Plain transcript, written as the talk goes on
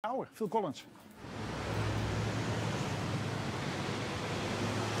Oude, Phil Collins.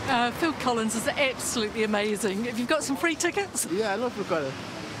 Phil Collins is absolutely amazing. Have you got some free tickets? Yeah, I love Phil Collins.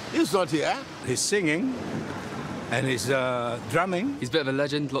 He's not here. His singing and his drumming. He's a bit of a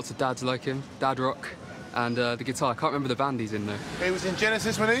legend. Lots of dads like him. Dad rock. And the guitar. I can't remember the band he's in, though. He was in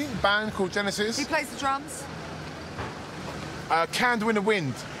Genesis, wasn't he? A band called Genesis. He plays the drums. Candle in the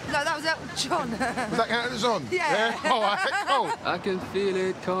Wind. No, that was Elton John. Was that Candle on? Yeah. All right, cool. I can feel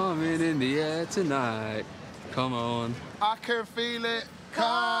it coming in the air tonight. Come on. I can feel it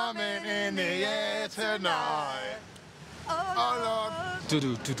coming in the air tonight. Oh, Lord.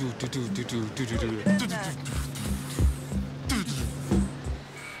 Do-do, do-do, do-do, do-do, do-do, do-do.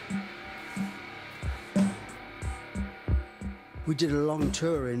 We did a long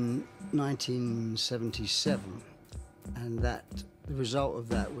tour in 1977, and the result of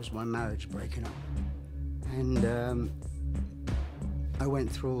that was my marriage breaking up. And I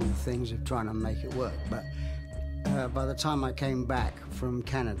went through all the things of trying to make it work, but by the time I came back from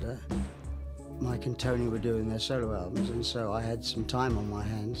Canada, Mike and Tony were doing their solo albums, and so I had some time on my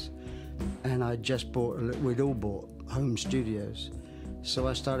hands, and we'd all bought home studios, so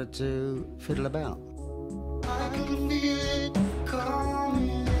I started to fiddle about. I can feel it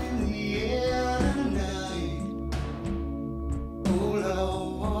coming in the air tonight. Oh,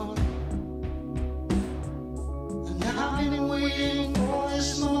 Lord. And I've been waiting for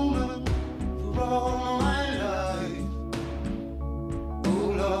this moment for all my life.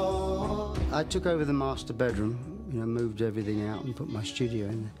 Oh, Lord. I took over the master bedroom, moved everything out and put my studio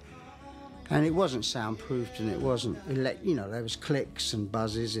in there. And it wasn't soundproofed, and it wasn't, there was clicks and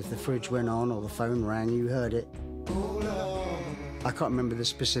buzzes. If the fridge went on or the phone rang, you heard it. I can't remember the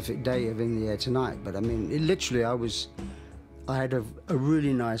specific day of In the Air Tonight, but I mean, I had a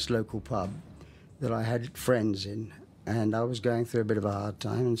really nice local pub that I had friends in, and I was going through a bit of a hard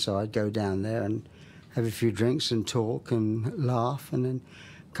time, and so I'd go down there and have a few drinks and talk and laugh, and then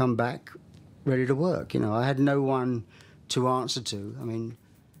come back ready to work. I had no one to answer to. I mean,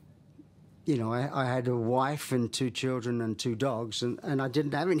 I had a wife and 2 children and 2 dogs, and I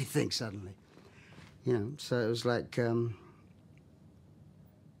didn't have anything suddenly. So it was like, a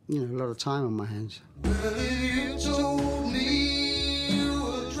lot of time on my hands. Well, if you told me you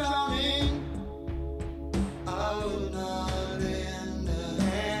were drowning, I would not lend a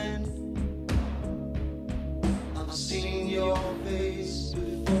hand. I've seen your face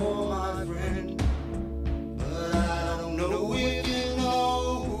before, my friend, but I don't know if you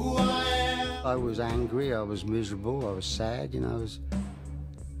know who I am. I was angry, I was miserable, I was sad, I was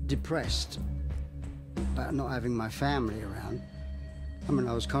depressed about not having my family around. I mean,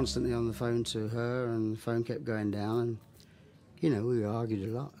 I was constantly on the phone to her, and the phone kept going down, and, we argued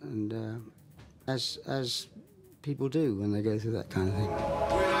a lot, and as people do when they go through that kind of thing.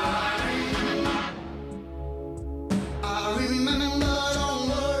 I remember, don't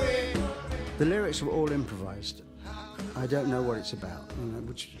worry. The lyrics were all improvised. I don't know what it's about,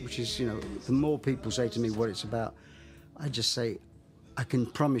 which is, the more people say to me what it's about, I just say, I can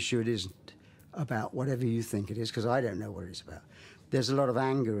promise you it isn't about whatever you think it is, because I don't know what it's about. There's a lot of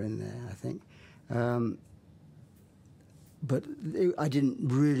anger in there, I think. But I didn't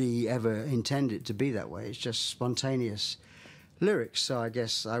really ever intend it to be that way. It's just spontaneous lyrics, so I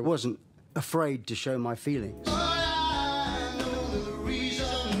guess I wasn't afraid to show my feelings.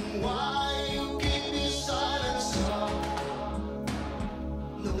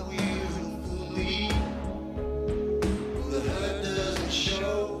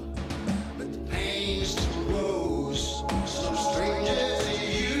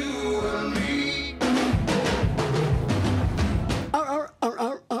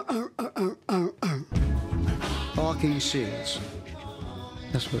 Barking seals.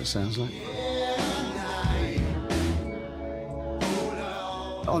 That's what it sounds like.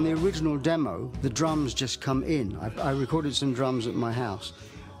 On the original demo, the drums just come in. I recorded some drums at my house,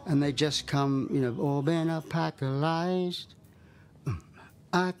 and they just come, all been apocalypsed.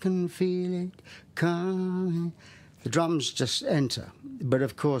 I can feel it coming. The drums just enter. But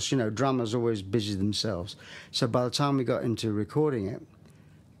of course, drummers always busy themselves. So by the time we got into recording it,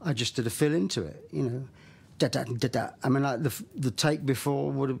 I just did a fill into it, Da-da-da-da. I mean, like the take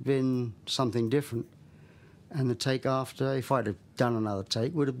before would have been something different, and the take after, if I'd have done another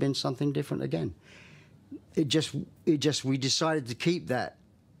take, would have been something different again. We decided to keep that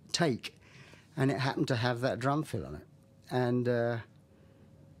take, and it happened to have that drum fill on it, and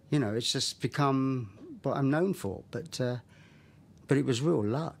it's just become what I'm known for. But it was real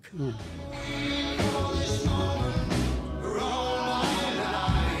luck. Yeah.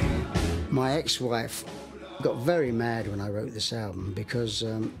 My ex-wife Got very mad when I wrote this album because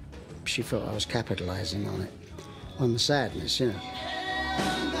she felt I was capitalising on it, on the sadness, you know.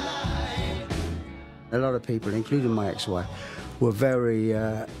 A lot of people, including my ex-wife, were very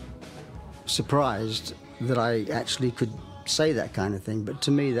surprised that I actually could say that kind of thing. But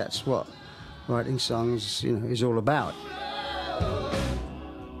to me, that's what writing songs, you know, is all about.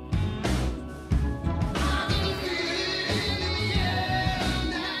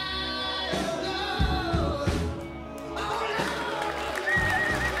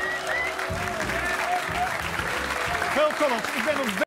 Phil Collins, ik ben nog